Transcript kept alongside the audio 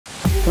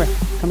Come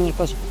here. Come a little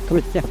closer.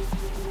 Come here. Yeah.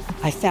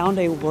 I found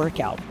a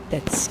workout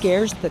that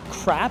scares the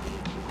crap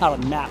out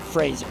of Matt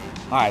Fraser.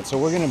 All right, so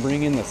we're gonna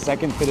bring in the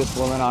second fittest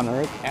woman on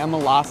earth, Emma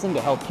Lawson,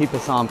 to help keep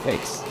us on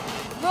pace.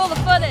 Roll the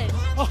footage.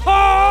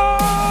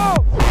 Oh!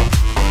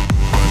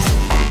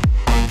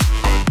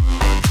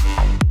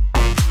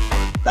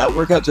 That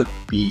workout's a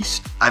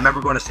beast. I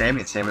remember going to Sammy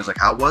and Sammy was like,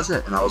 how was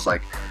it? And I was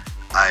like,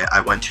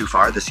 I went too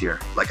far this year.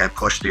 Like I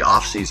pushed the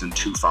off season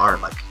too far.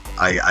 Like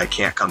I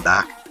can't come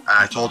back. And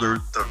I told her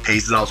the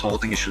paces I was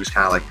holding and she was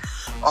kind of like,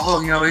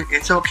 oh, you know,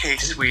 it's okay,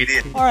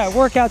 sweetie. All right,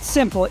 workout's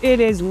simple. It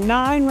is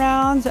 9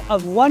 rounds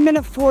of 1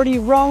 minute 40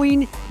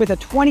 rowing with a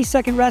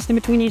 20-second rest in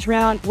between each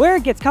round. Where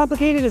it gets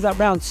complicated is at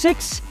round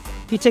 6.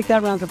 If you take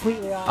that round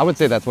completely off. I would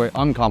say that's where it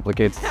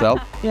uncomplicates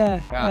itself.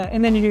 Yeah.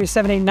 And then you do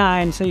 7, 8,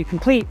 9, so you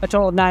complete a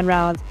total of 9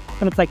 rounds,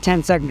 and it's like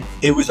 10 segments.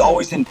 It was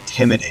always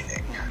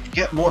intimidating. You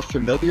get more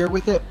familiar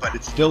with it, but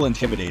it's still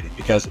intimidating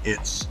because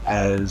it's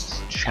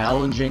as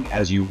challenging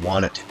as you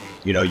want it to be.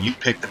 You know, you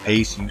pick the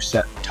pace, you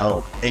set the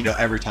tone. And, you know,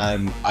 every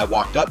time I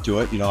walked up to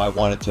it, you know, I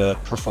wanted to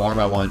perform,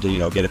 I wanted to, you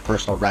know, get a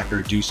personal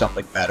record, do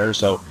something better.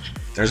 So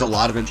there's a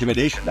lot of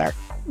intimidation there.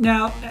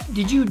 Now,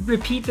 did you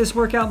repeat this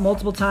workout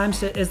multiple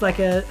times as like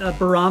a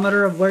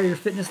barometer of where your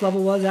fitness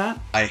level was at?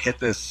 I hit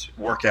this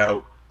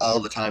workout all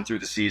the time through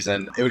the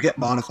season. It would get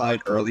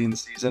modified early in the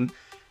season.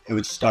 It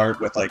would start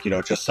with like, you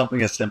know, just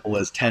something as simple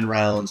as 10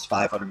 rounds,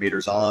 500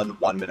 meters on,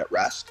 1 minute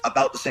rest.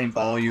 About the same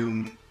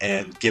volume,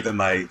 and given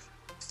my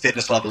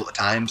fitness level at the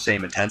time,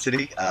 same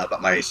intensity,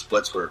 but my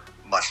splits were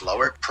much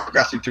lower.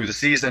 Progressing through the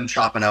season,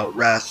 chopping out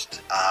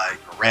rest,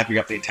 ramping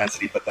up the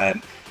intensity, but then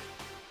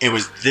it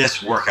was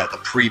this workout, the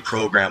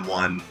pre-program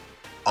one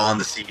on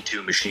the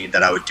C2 machine,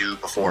 that I would do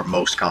before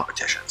most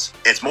competitions.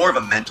 It's more of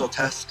a mental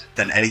test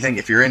than anything.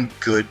 If you're in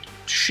good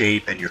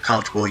shape and you're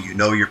comfortable, you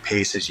know your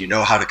paces, you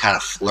know how to kind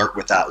of flirt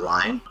with that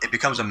line, it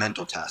becomes a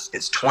mental test.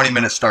 It's 20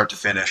 minutes start to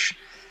finish.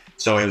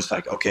 So it was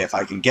like, okay, if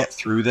I can get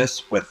through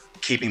this with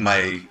keeping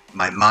my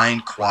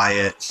mind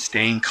quiet,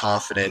 staying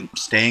confident,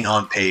 staying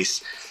on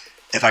pace,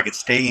 if I could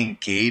stay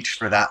engaged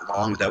for that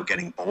long without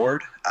getting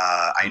bored,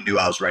 I knew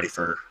I was ready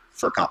for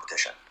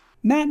competition.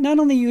 Matt not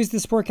only used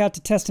this workout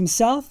to test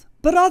himself,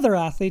 but other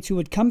athletes who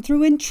would come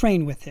through and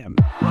train with him.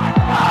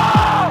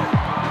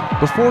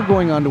 Before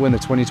going on to win the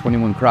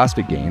 2021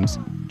 CrossFit Games,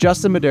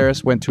 Justin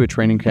Medeiros went to a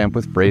training camp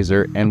with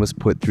Fraser and was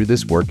put through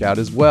this workout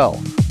as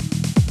well.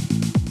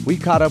 We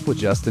caught up with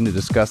Justin to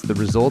discuss the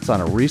results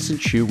on a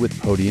recent shoot with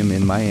PODIUM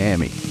in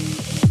Miami.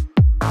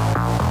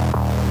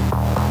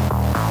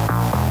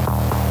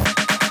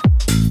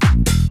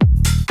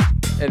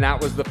 And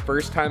that was the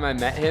first time I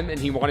met him, and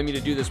he wanted me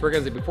to do this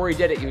workout. Before he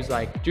did it, he was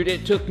like, dude,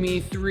 it took me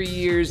 3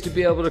 years to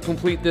be able to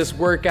complete this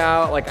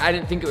workout. Like, I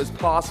didn't think it was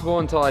possible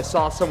until I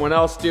saw someone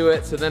else do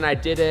it, so then I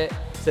did it.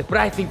 He's like, but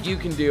I think you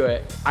can do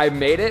it. I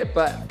made it,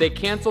 but they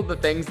canceled the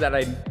things that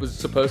I was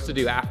supposed to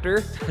do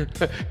after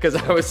because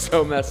I was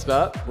so messed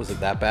up. Was it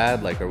that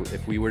bad? Like,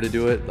 if we were to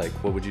do it, like,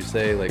 what would you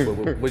say? Like,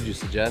 what would you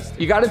suggest?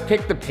 You gotta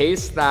pick the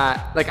pace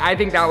that, like, I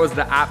think that was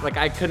the app. Like,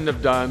 I couldn't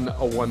have done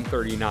a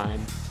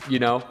 139. You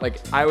know,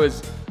 like I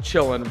was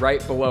chilling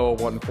right below a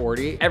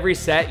 140. Every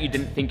set, you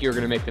didn't think you were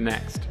gonna make the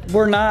next.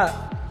 We're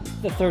not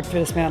the 3rd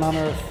fittest man on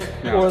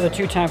earth, or the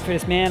 2-time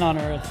fittest man on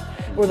earth,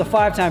 or the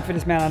 5-time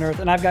fittest man on earth,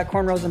 and I've got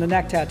cornrows and a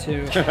neck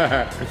tattoo.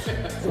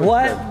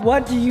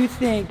 What do you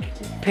think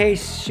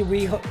pace should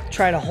we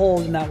try to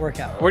hold in that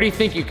workout? What do you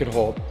think you could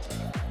hold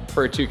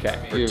for a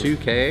 2K? For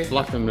 2K?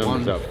 Fluff them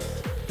numbers up.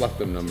 Fluff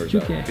them numbers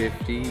up.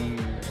 50.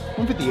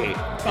 158.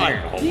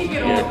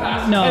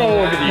 No.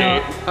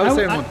 I would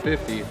say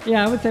 150.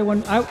 Yeah, I would say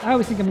I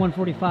was thinking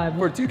 145.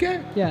 For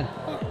 2K? Yeah.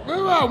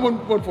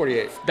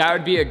 148. That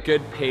would be a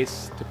good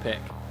pace to pick.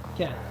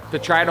 Yeah. To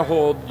try to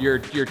hold your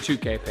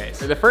 2K pace.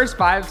 The first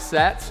 5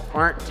 sets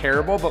aren't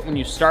terrible, but when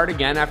you start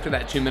again after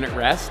that 2-minute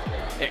rest,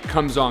 it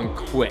comes on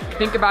quick.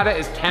 Think about it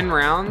as 10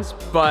 rounds,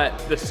 but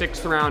the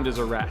 6th round is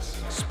a rest.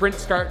 Sprint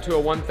start to a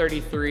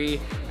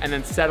 133, and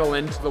then settle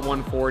into the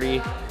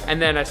 140.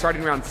 And then I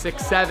started in round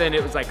 6, 7,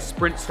 it was like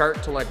sprint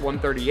start to like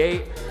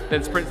 138,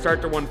 then sprint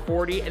start to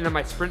 140, and then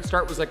my sprint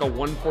start was like a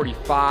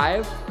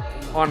 145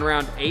 on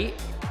round 8.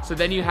 So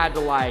then you had to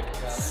like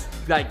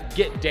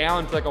get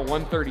down to like a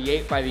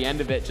 138 by the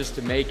end of it just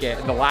to make it.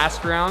 In the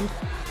last round,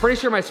 pretty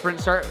sure my sprint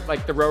start,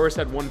 like the rower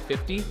said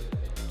 150.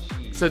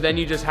 So then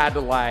you just had to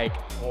like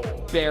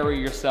bury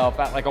yourself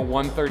at like a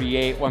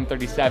 138,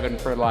 137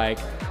 for like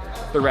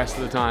the rest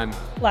of the time.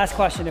 Last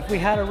question, if we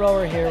had a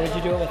rower here, would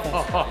you do it with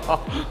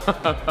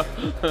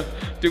us?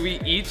 Do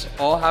we each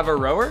all have a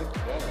rower?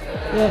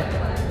 Yeah.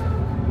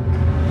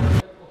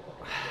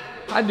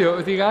 I'd do it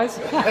with you guys.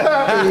 The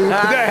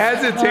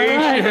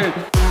hesitation.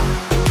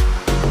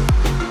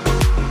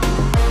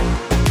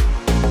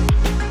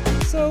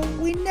 So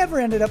we never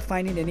ended up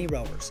finding any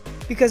rowers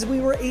because we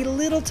were a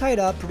little tied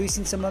up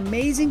producing some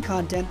amazing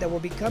content that will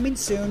be coming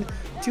soon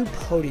to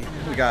PODIUM.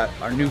 We got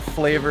our new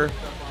flavor,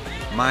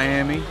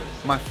 Miami.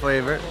 My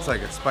flavor, it's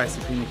like a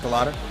spicy pina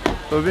colada.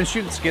 But we've been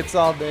shooting skits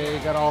all day,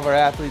 got all of our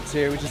athletes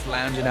here. We're just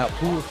lounging out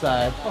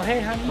poolside. Oh,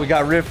 hey, honey. We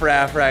got Riff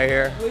Raff right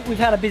here. We've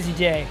had a busy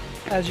day.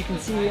 As you can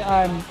see,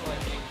 I'm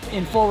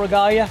in full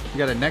regalia. You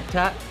got a neck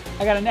tat?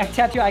 I got a neck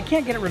tattoo. I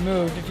can't get it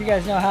removed. If you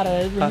guys know how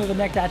to remove a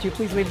neck tattoo,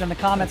 please leave it in the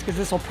comments because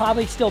this will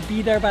probably still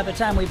be there by the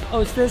time we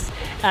post this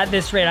at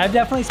this rate. I've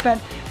definitely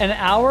spent an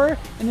hour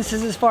and this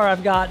is as far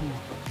I've gotten.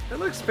 It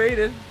looks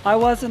faded. I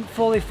wasn't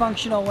fully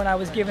functional when I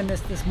was given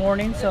this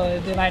morning,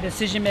 so my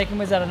decision making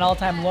was at an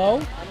all-time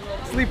low.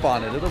 Sleep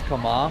on it, it'll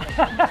come off.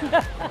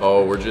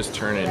 Oh, we're just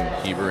turning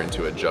Heber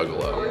into a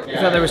juggalo. I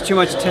thought there was too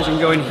much attention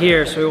going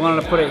here, so we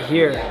wanted to put it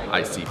here.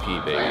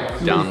 ICP,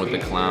 baby. Down with the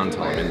clown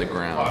till I'm in the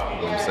ground.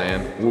 You know what I'm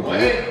saying? Whoop,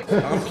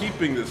 whoop. I'm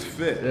keeping this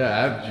fit.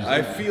 Yeah,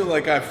 I feel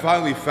like I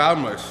finally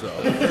found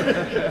myself. Do you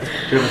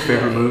have a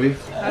favorite movie?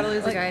 How to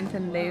Lose a Guy in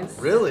 10 Days.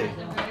 Really?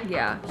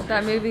 Yeah,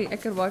 that movie I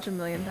could watch a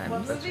million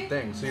times. That's your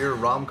thing. So you're a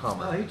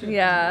rom-comer.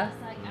 Yeah.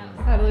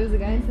 How to Lose a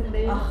Guy in 10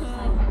 Days.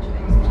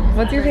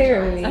 What's your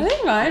favorite movie? I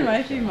think mine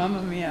might be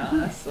Mamma Mia,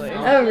 honestly.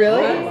 Oh,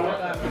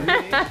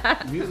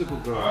 really? Musical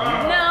girl.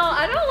 No,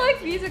 I don't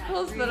like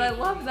musicals, but I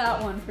love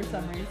that one for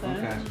some reason.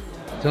 Okay.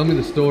 Tell me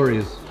the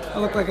stories. I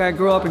look like I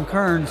grew up in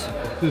Kearns.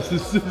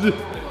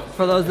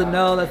 For those that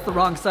know, that's the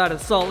wrong side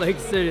of Salt Lake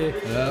City.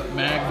 Yep,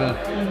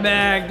 Magna.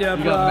 Magna,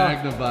 You bro. got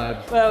Magna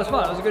vibes. Well, it was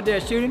fun. It was a good day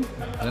of shooting.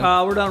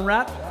 We're done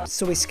wrap.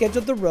 So we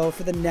scheduled the row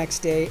for the next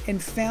day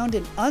and found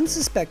an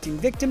unsuspecting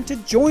victim to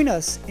join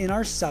us in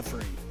our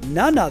suffering.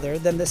 None other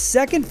than the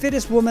second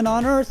fittest woman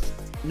on earth,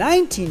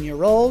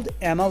 19-year-old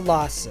Emma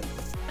Lawson.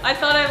 I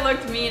thought I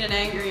looked mean and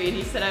angry, and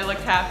he said I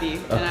looked happy,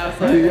 and I was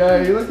like,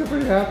 Yeah, you look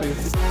pretty happy.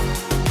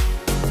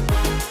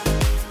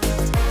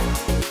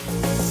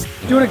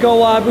 Doing a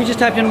GOWOD. We just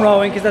typed in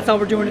rowing because that's all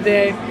we're doing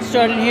today.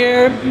 Starting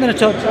here, and then a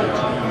toe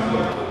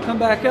touch. Come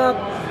back up,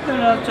 then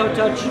another toe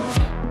touch.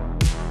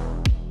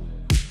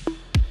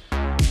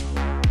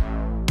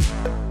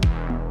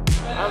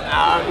 I'm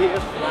out here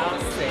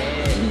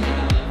flouncing.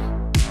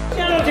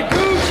 Shout out to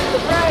Gooch.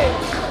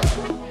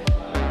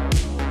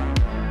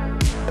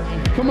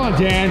 Come on,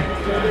 Dan.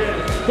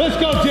 Let's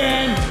go,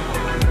 Dan.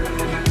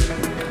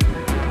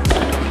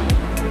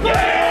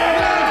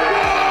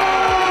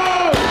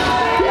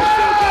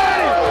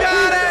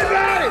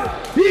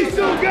 He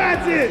still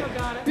got it!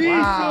 He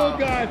still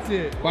got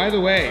it! By the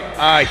way,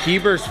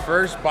 Heber's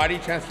first body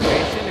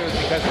transformation, it was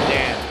because of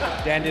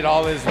Dan. Dan did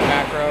all his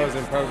macros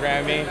and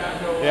programming.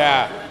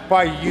 Yeah,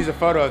 probably use a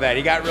photo of that.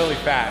 He got really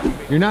fat.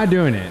 You're not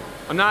doing it.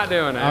 I'm not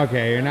doing it.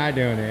 Okay, you're not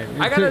doing it.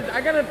 I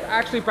gotta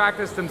actually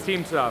practice some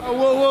team stuff.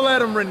 We'll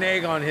let him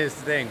renege on his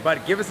thing,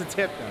 but give us a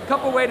tip though. A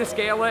couple way to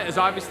scale it is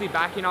obviously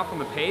backing off on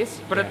the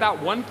pace, but if that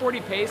 140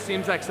 pace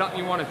seems like something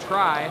you want to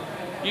try,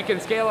 you can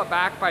scale it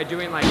back by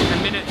doing like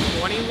a minute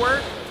 20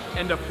 work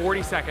into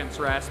 40 seconds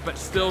rest, but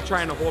still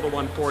trying to hold a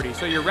 140.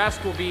 So your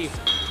rest will be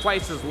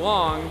twice as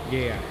long.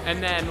 Yeah.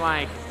 And then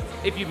like,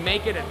 if you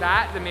make it at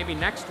that, then maybe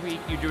next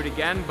week you do it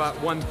again, but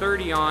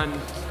 130 on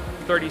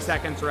 30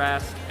 seconds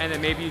rest, and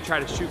then maybe you try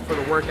to shoot for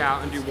the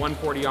workout and do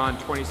 140 on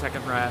 20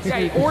 second rest.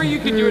 Yeah, or you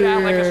could do it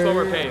at like a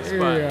slower pace,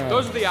 but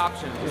those are the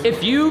options.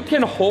 If you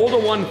can hold a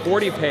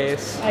 140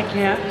 pace. I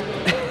can't.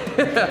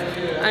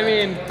 I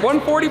mean,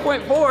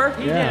 140.4.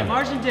 He did it.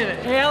 Marston did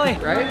it. Hey, Ellie.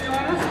 Right?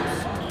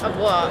 Of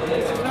what?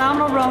 It's a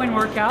phenomenal rowing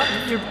workout.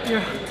 Your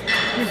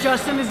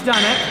Justin has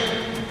done it.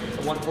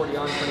 140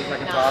 on, 20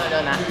 seconds No, off.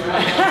 I'm not doing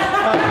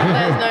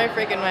that. There's no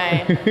freaking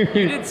way.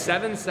 You did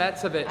 7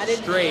 sets of it I did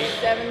straight.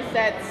 7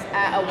 sets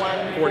at a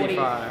 140,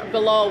 45.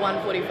 below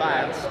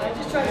 145. I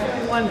just tried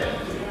doing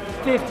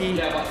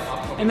 150,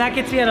 and that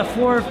gets me at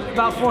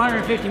about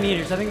 450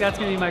 meters. I think that's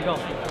gonna be my goal.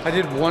 I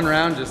did one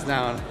round just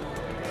now.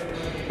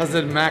 I was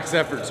at max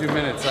effort 2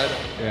 minutes.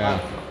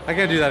 I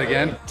can't do that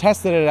again.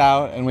 Tested it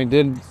out and we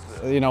did,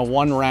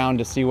 one round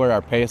to see where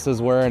our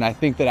paces were. And I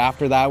think that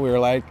after that we were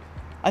like,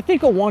 I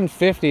think a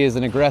 150 is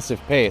an aggressive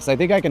pace. I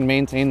think I can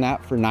maintain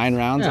that for 9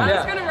 rounds. I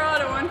was gonna row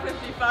at a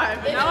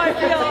 155, but now I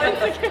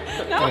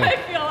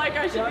feel like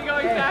I should be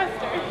going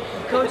faster.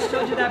 Coach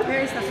told you that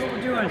pace, that's what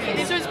we're doing.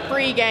 This was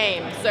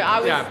pre-game, so I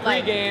was like...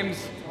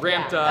 pre-games,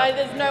 ramped up.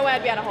 There's no way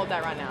I'd be able to hold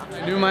that right now.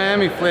 New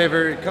Miami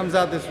flavor, it comes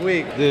out this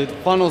week. The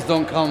funnels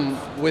don't come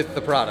with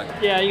the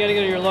product. Yeah, you gotta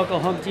go to your local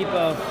Home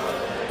Depot.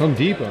 Home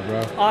Depot,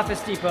 bro.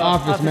 Office Depot.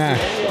 Office Max.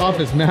 Depot.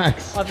 Office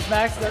Max. Office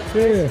Max?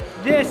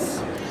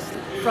 This,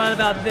 front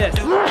about this.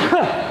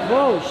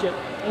 Whoa, shit.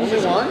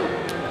 Only one?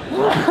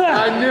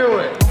 I knew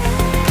it.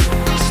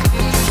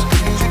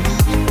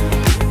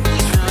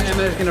 Now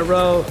Emma's gonna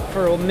row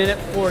for a minute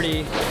 40,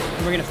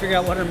 and we're gonna figure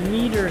out what her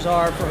meters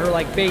are for her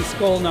like base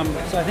goal number.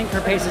 So I think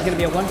her pace is gonna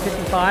be a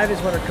 155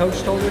 is what her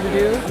coach told her to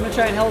do. I'm gonna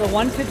try and hold a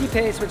 150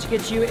 pace, which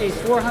gets you a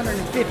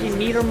 450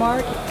 meter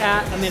mark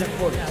at a minute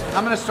 40.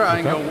 I'm gonna try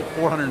and go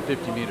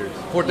 450 meters.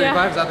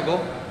 435, is that the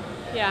goal?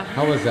 Yeah.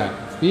 How was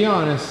that? Be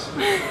honest.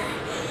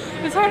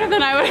 It's harder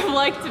than I would have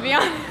liked, to be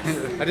honest.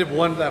 I did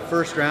that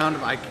first round.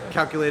 I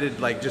calculated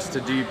like just to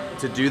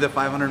do the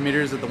 500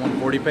 meters at the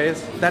 140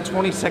 pace. That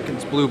 20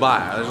 seconds blew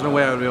by. There's no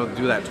way I would be able to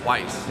do that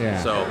twice. Yeah.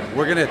 So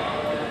we're gonna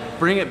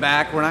bring it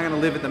back. We're not gonna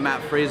live at the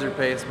Matt Fraser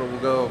pace, but we'll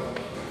go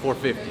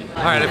 450.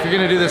 All right, if you're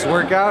gonna do this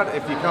workout,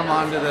 if you come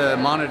onto the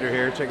monitor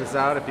here, check this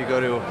out. If you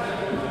go to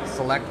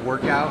select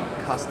workout,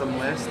 custom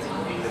list,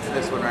 it's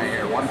this one right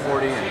here,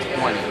 140 and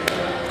 20.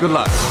 Good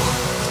luck.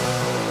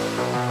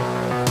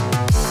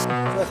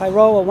 So if I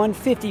roll a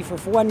 150 for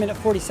 1 minute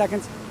 40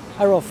 seconds,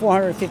 I roll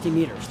 450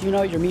 meters. Do you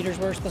know what your meters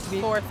were supposed to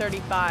be?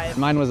 435.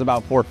 Mine was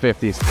about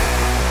 450s.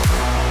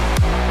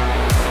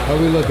 How are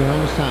we looking? How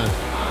much time?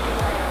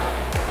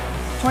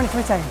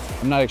 23 seconds.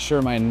 I'm not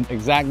sure my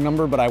exact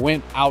number, but I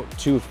went out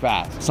too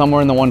fast.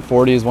 Somewhere in the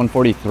 140s,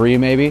 143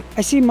 maybe.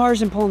 I see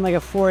Marston pulling like a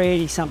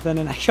 480 something,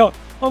 and I go,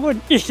 I'm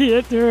an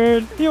idiot,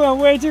 dude. You went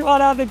way too hot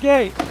out the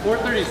gate.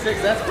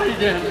 436, that's pretty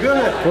damn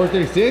good.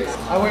 436?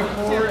 I went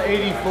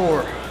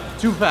 484.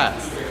 Too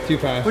fast. Too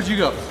fast. What'd you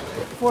go?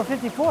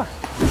 454.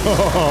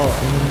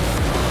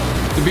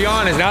 To be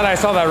honest, now that I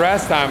saw that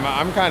rest time,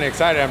 I'm kind of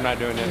excited I'm not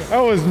doing this. That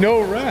was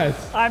no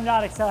rest. I'm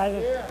not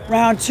excited.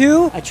 Round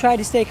 2, I tried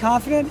to stay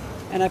confident,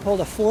 and I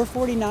pulled a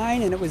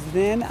 449, and it was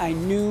then I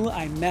knew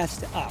I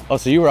messed up. Oh,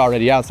 so you were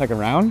already out second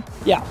round?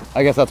 Yeah.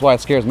 I guess that's why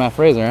it scares Matt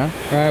Fraser, huh?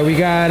 All right, we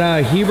got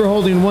Heber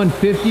holding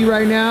 150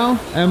 right now.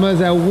 Emma's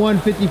at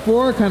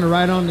 154, kind of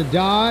right on the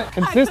dot.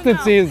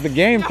 Consistency is the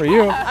game for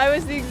you. I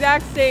was the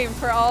exact same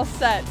for all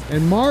sets.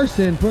 And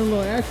Marston putting a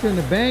little extra in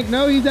the bank.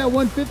 No, he's at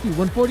 150,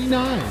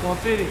 149.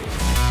 150.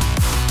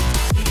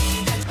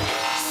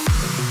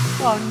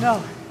 Oh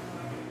no.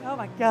 Oh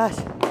my gosh.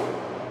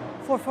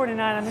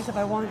 449, I missed it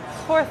by 1.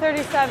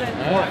 437.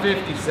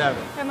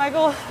 457. And my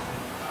goal,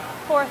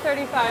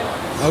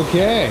 435.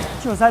 Okay.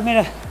 Jules, I made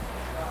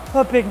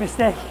a big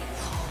mistake.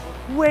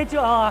 Way too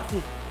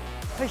lofty.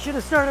 I should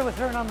have started with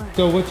her number.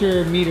 So what's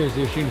your meters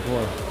you're shooting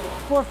for?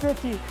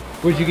 450.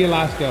 What'd you get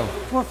last go?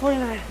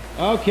 449.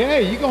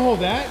 Okay, you can hold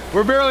that.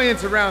 We're barely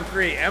into round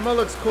 3. Emma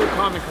looks cool,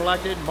 calm, and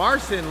collected.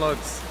 Marston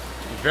looks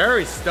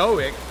very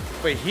stoic.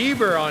 But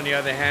Heber, on the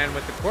other hand,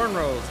 with the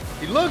cornrows,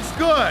 he looks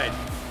good.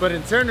 But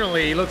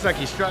internally, he looks like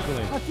he's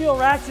struggling. I feel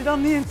ratchet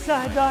on the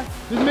inside, Doc.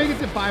 Just make it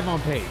to 5 on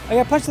pace. I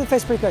got punched in the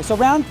face pretty quick. So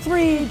round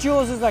 3,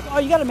 Jules is like, oh,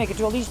 you gotta make it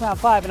to at least round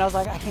 5. And I was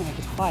like, I can't make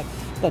it to 5.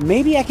 But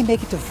maybe I can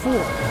make it to 4.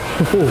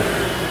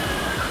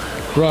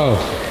 Bro.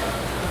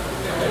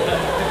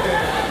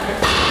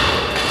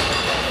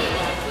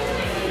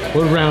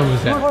 What round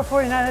was that?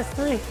 449, that's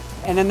 3.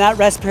 And in that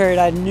rest period,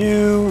 I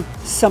knew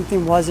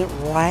something wasn't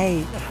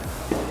right.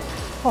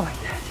 Oh my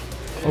God.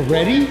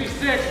 Already?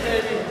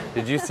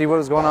 Did you see what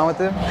was going on with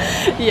him?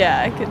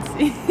 Yeah, I could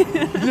see.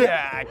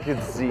 Yeah, I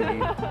could see.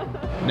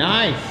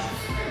 Nice.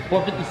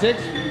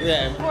 456?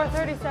 Yeah.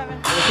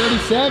 437.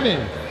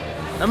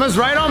 437. Emma's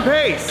right on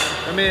pace.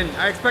 I mean,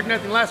 I expect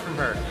nothing less from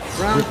her.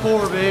 Round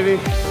 4, baby.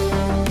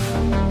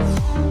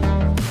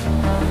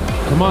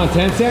 Come on,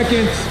 10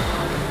 seconds.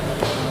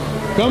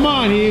 Come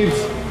on, Eves.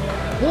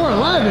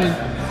 411?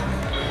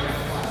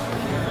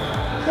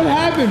 What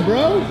happened,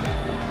 bro?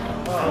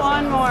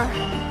 One more.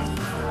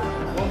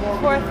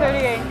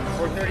 438.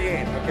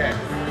 438, okay.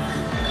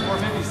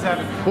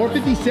 457.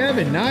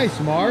 457, nice,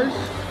 Mars.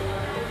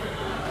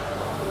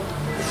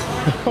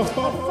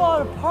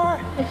 Fall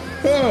apart.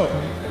 Oh,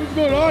 what's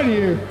going on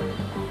here?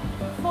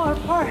 Fall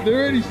apart. They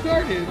already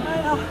started.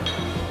 I know.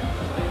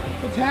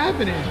 What's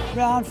happening?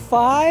 Round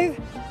 5,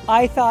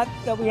 I thought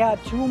that we had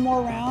 2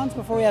 more rounds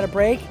before we had a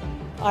break.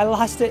 I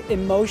lost it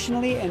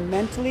emotionally and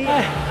mentally. You're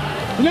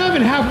not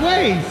even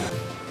halfway.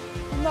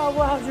 No,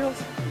 wow,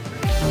 Jules.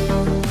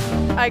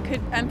 I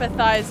could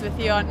empathize with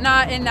you on,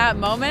 not in that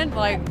moment,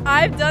 like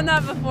I've done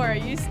that before.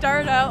 You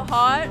start out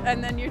hot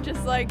and then you're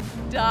just like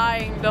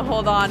dying to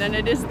hold on and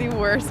it is the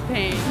worst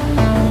pain.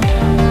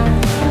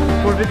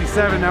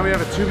 457, now we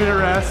have a 2-minute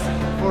rest,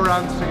 4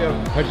 rounds to go.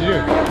 How'd you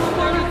do?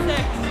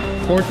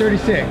 436.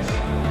 436,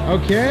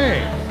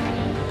 okay.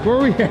 Where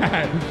are we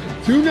at?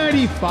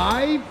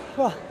 295?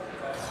 Well,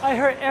 I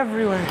hurt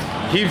everywhere.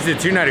 Keeps it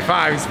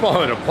 295, he's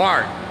falling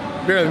apart.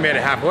 Barely made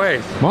it halfway.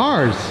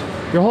 Mars,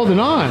 you're holding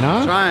on,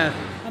 huh? Trying.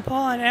 I'm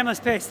pulling Emma's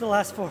pace the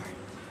last 4.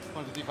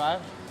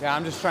 155? Yeah,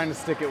 I'm just trying to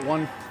stick at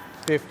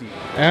 150.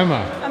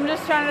 Emma. I'm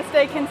just trying to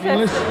stay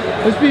consistent.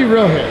 Let's be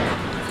real here.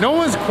 No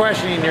one's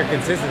questioning your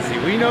consistency.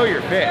 We know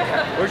you're fit.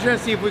 We're trying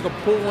to see if we can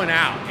pull one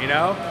out, you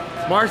know?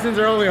 Marston's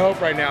our only hope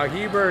right now.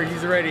 Heber,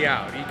 he's already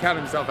out. He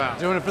counted himself out.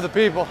 Doing it for the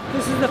people.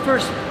 This is the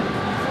first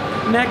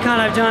Metcon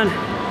I've done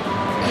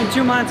in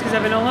 2 months because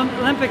I've been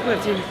Olympic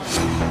lifting.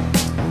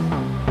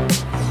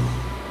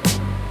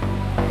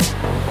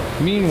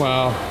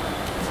 Meanwhile,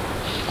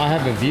 I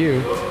have a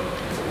view.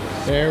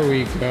 There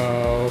we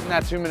go.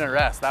 That 2-minute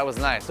rest, that was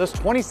nice. Those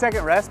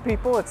 20-second rest,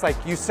 people, it's like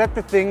you set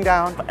the thing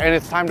down and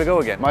it's time to go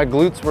again. My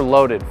glutes were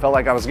loaded. Felt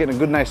like I was getting a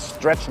good nice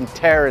stretch and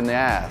tear in the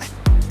ass.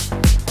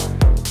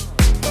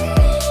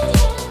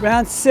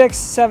 Round 6,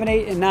 7,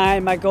 8, and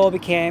 9, my goal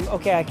became,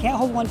 okay, I can't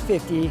hold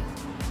 150.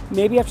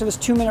 Maybe after this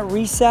 2-minute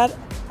reset,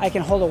 I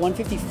can hold a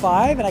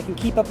 155 and I can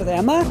keep up with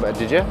Emma. But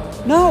did you?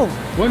 No.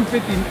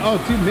 150, oh,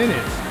 2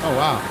 minutes. Oh,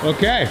 wow.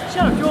 Okay.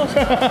 Shut up, Jules.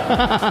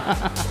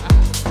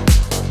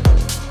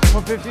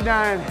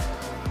 159.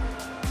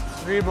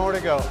 3 more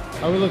to go.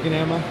 How are we looking,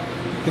 Emma?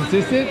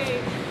 Consistent?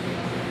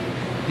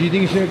 Do you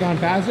think you should have gone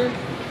faster?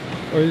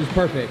 Or is this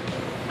perfect?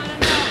 I don't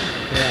know.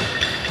 Yeah.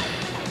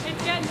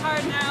 It's getting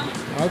hard now.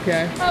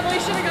 Okay. Probably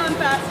should have gone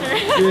faster.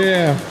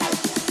 Yeah.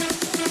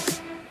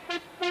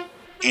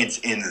 It's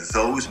in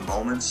those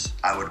moments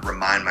I would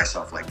remind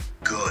myself, like,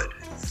 good,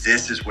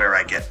 this is where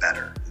I get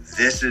better.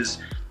 This is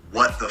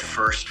what the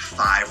first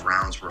 5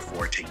 rounds were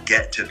for, to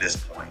get to this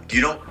point.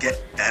 You don't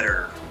get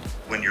better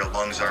when your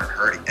lungs aren't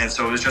hurting. And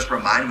so it was just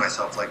reminding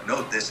myself, like,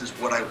 no, this is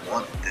what I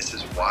want. This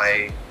is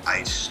why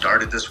I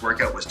started this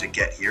workout, was to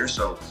get here.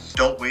 So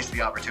don't waste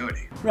the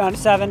opportunity. Round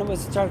 7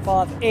 was started to fall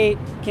off 8,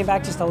 came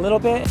back just a little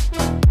bit.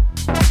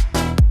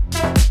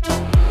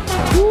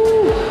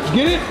 Woo!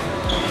 Get it?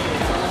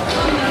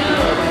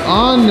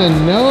 On the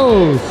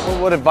nose.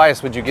 What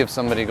advice would you give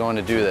somebody going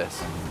to do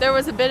this? There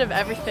was a bit of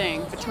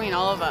everything between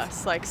all of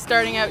us, like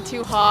starting out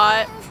too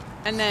hot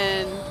and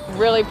then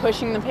really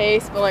pushing the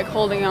pace, but like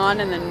holding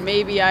on, and then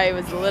maybe I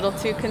was a little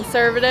too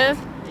conservative.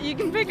 You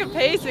can pick a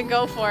pace and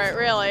go for it,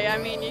 really. I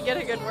mean, you get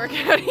a good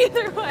workout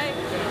either way.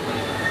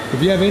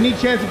 If you have any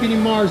chance of getting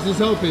Mars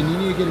this open, you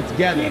need to get it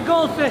together. Be a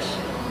goldfish.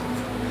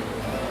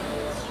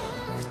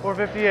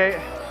 458.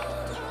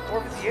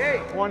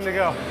 458. 1 to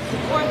go.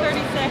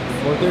 436.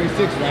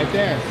 436 right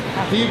there.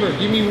 Heber,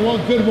 give me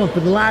one good one for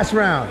the last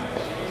round.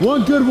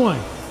 One good one.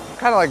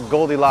 Kind of like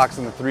Goldilocks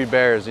and the 3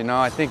 Bears, you know?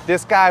 I think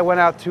this guy went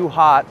out too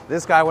hot.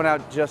 This guy went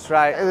out just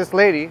right. And this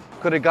lady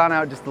could have gone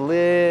out just a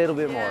little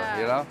bit more,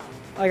 you know?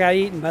 I got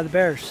eaten by the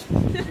bears.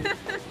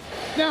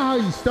 Now how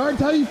you start,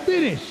 how you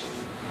finish.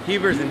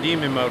 Heber's in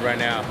demon mode right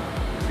now.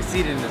 You see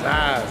it in his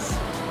eyes.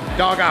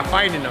 Dog got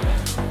fighting him.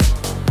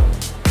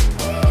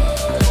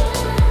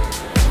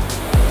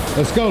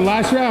 Let's go,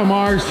 last round,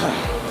 Mars.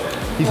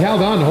 He's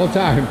held on the whole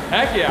time.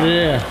 Heck yeah.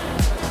 Yeah.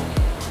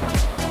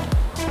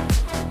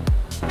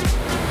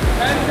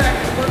 10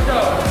 seconds, let's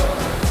go.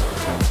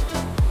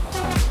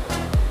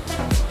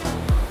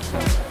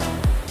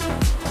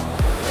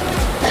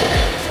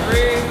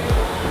 Three,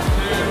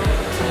 2,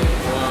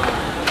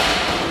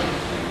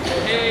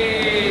 1.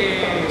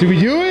 Hey. Did we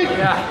do it?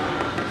 Yeah.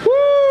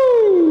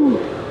 Woo!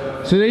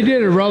 So they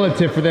did a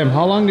relative for them.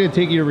 How long did it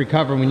take you to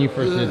recover when you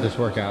first did this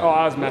workout? Oh,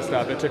 I was messed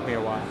up. It took me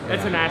a while. Yeah.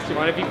 It's a nasty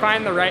one. If you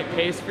find the right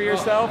pace for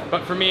yourself,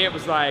 but for me it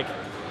was like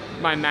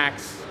my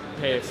max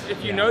pace.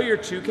 If you know your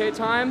 2K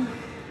time,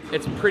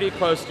 it's pretty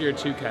close to your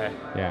 2K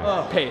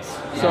pace.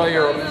 So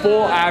your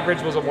full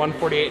average was a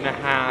 148 and a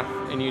half,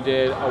 and you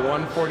did a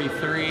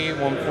 143,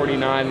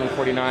 149,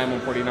 149,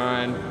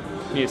 149.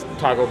 You just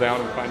toggle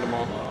down and find them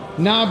all.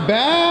 Not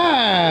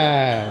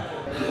bad.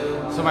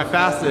 So my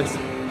fastest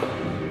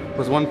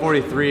was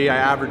 143. I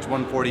averaged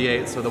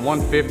 148. So the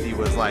 150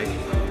 was like,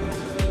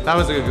 that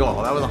was a good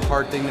goal. That was a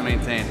hard thing to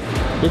maintain.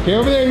 You okay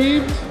over there,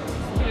 Heebs?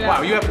 Yeah.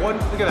 Wow, you have one,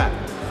 look at that.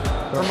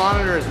 Her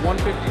monitor is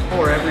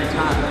 154 every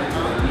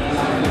time.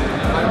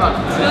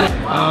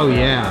 Oh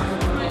yeah.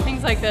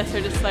 Things like this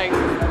are just like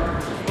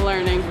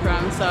learning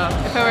from. So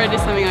if I were to do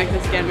something like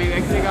this again, maybe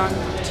I could have gone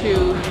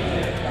 2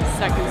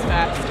 seconds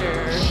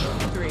faster,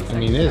 3 seconds. I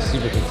mean, this is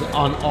super consistent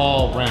on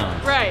all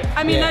rounds. Right.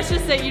 I mean, that's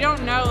just it. You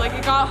don't know. Like,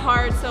 it got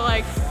hard. So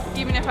like,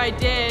 even if I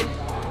did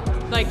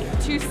like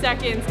 2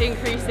 seconds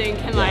increasing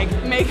can like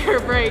make or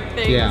break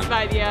things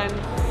by the end.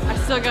 I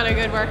still got a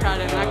good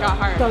workout in. That got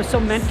hard. I was so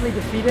mentally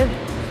defeated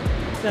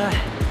that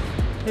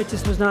it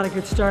just was not a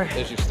good start.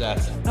 There's your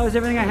stats. That was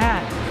everything I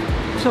had.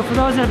 So for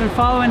those that have been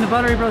following the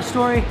Buttery Bro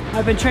story,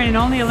 I've been training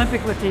only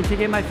Olympic lifting to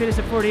get my Fittest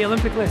at 40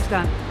 Olympic list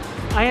done.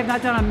 I have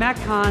not done a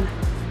Metcon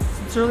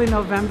since early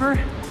November.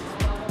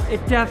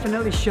 It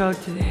definitely showed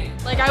today.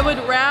 Like, I would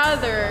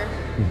rather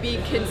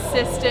be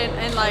consistent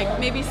and like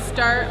maybe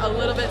start a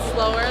little bit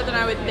slower than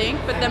I would think,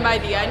 but then by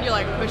the end you're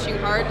like pushing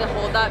hard to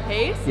hold that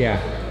pace. Yeah.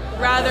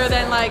 Rather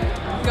than like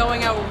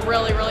going out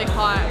really, really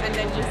hot and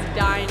then just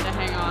dying to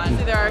hang on.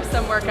 So there are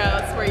some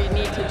workouts where you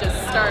need to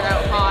just start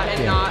out hot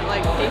and not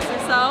like pace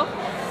yourself.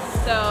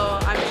 So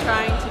I'm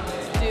trying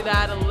to do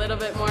that a little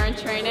bit more in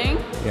training.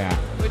 Yeah.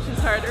 Which is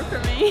harder for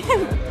me.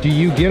 Do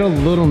you get a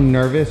little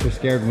nervous or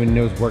scared when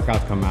those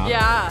workouts come out?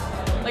 Yeah.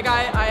 Like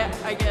I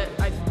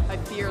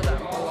fear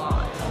them a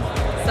lot.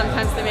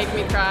 Sometimes they make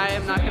me cry,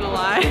 I'm not gonna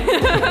lie.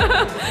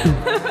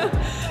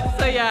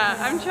 So yeah,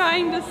 I'm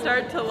trying to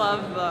start to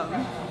love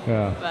them.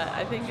 Yeah. But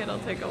I think it'll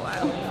take a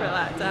while for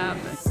that to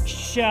happen.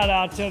 Shout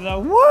out to the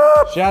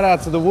Whoop! Shout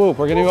out to the Whoop.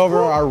 We're gonna go over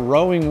our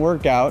rowing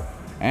workout.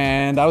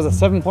 And I was at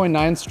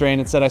 7.9 strain.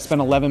 It said I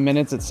spent 11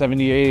 minutes at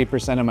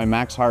 70-80% of my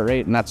max heart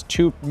rate, and that's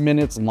 2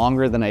 minutes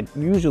longer than I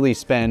usually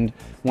spend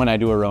when I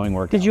do a rowing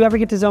workout. Did you ever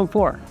get to zone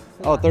 4?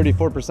 Oh,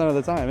 34% of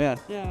the time,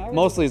 yeah.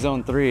 Mostly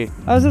zone 3.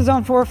 I was in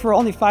zone 4 for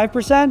only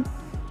 5%,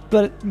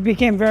 but it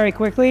became very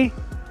quickly.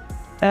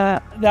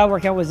 That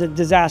workout was a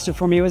disaster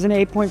for me. It was an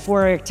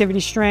 8.4 activity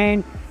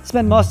strain.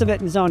 Spent most of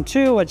it in zone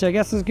 2, which I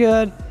guess is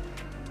good.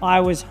 I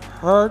was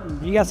hurt.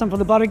 You got something for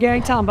the Butter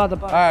Gang? Tell them about the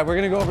Butter. All right, we're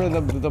gonna go over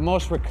the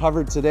most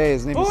recovered today.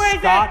 His name is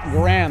Scott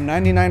Graham,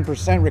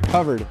 99%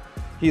 recovered.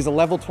 He's a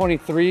level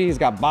 23. He's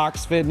got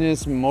box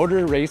fitness,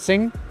 motor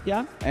racing,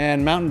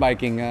 and mountain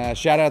biking.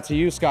 Shout out to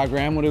you, Scott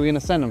Graham. What are we gonna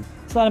send him?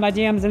 slide in my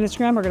DMs and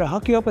Instagram. We're gonna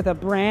hook you up with a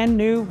brand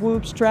new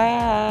Whoop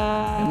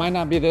strap. It might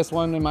not be this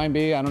one, it might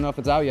be. I don't know if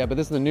it's out yet, but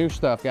this is the new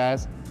stuff,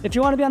 guys. If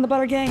you want to be on the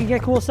Butter Gang and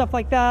get cool stuff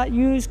like that,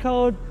 use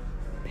code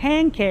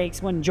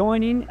PANCAKES when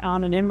joining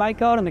on an invite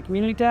code in the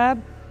community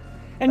tab.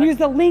 And use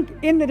the link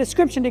in the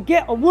description to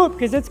get a Whoop,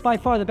 because it's by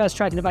far the best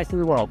tracking device in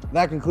the world.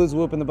 That concludes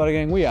Whoop and the Butter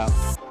Gang. We out.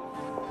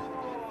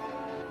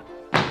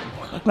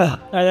 All right,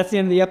 that's the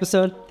end of the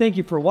episode. Thank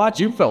you for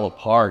watching. You fell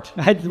apart.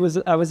 I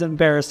was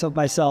embarrassed of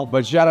myself.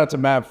 But shout out to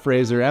Matt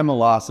Fraser, Emma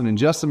Lawson, and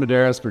Justin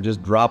Medeiros for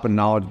just dropping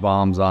knowledge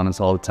bombs on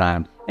us all the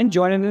time. And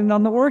joining in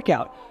on the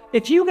workout.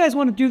 If you guys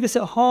want to do this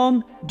at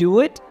home, do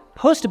it.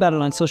 Post about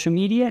it on social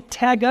media,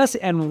 tag us,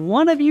 and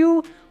one of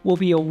you will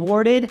be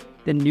awarded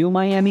the new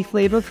Miami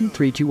flavor from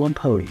 321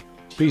 PODIUM.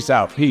 Peace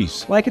out.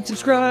 Peace. Like and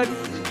subscribe.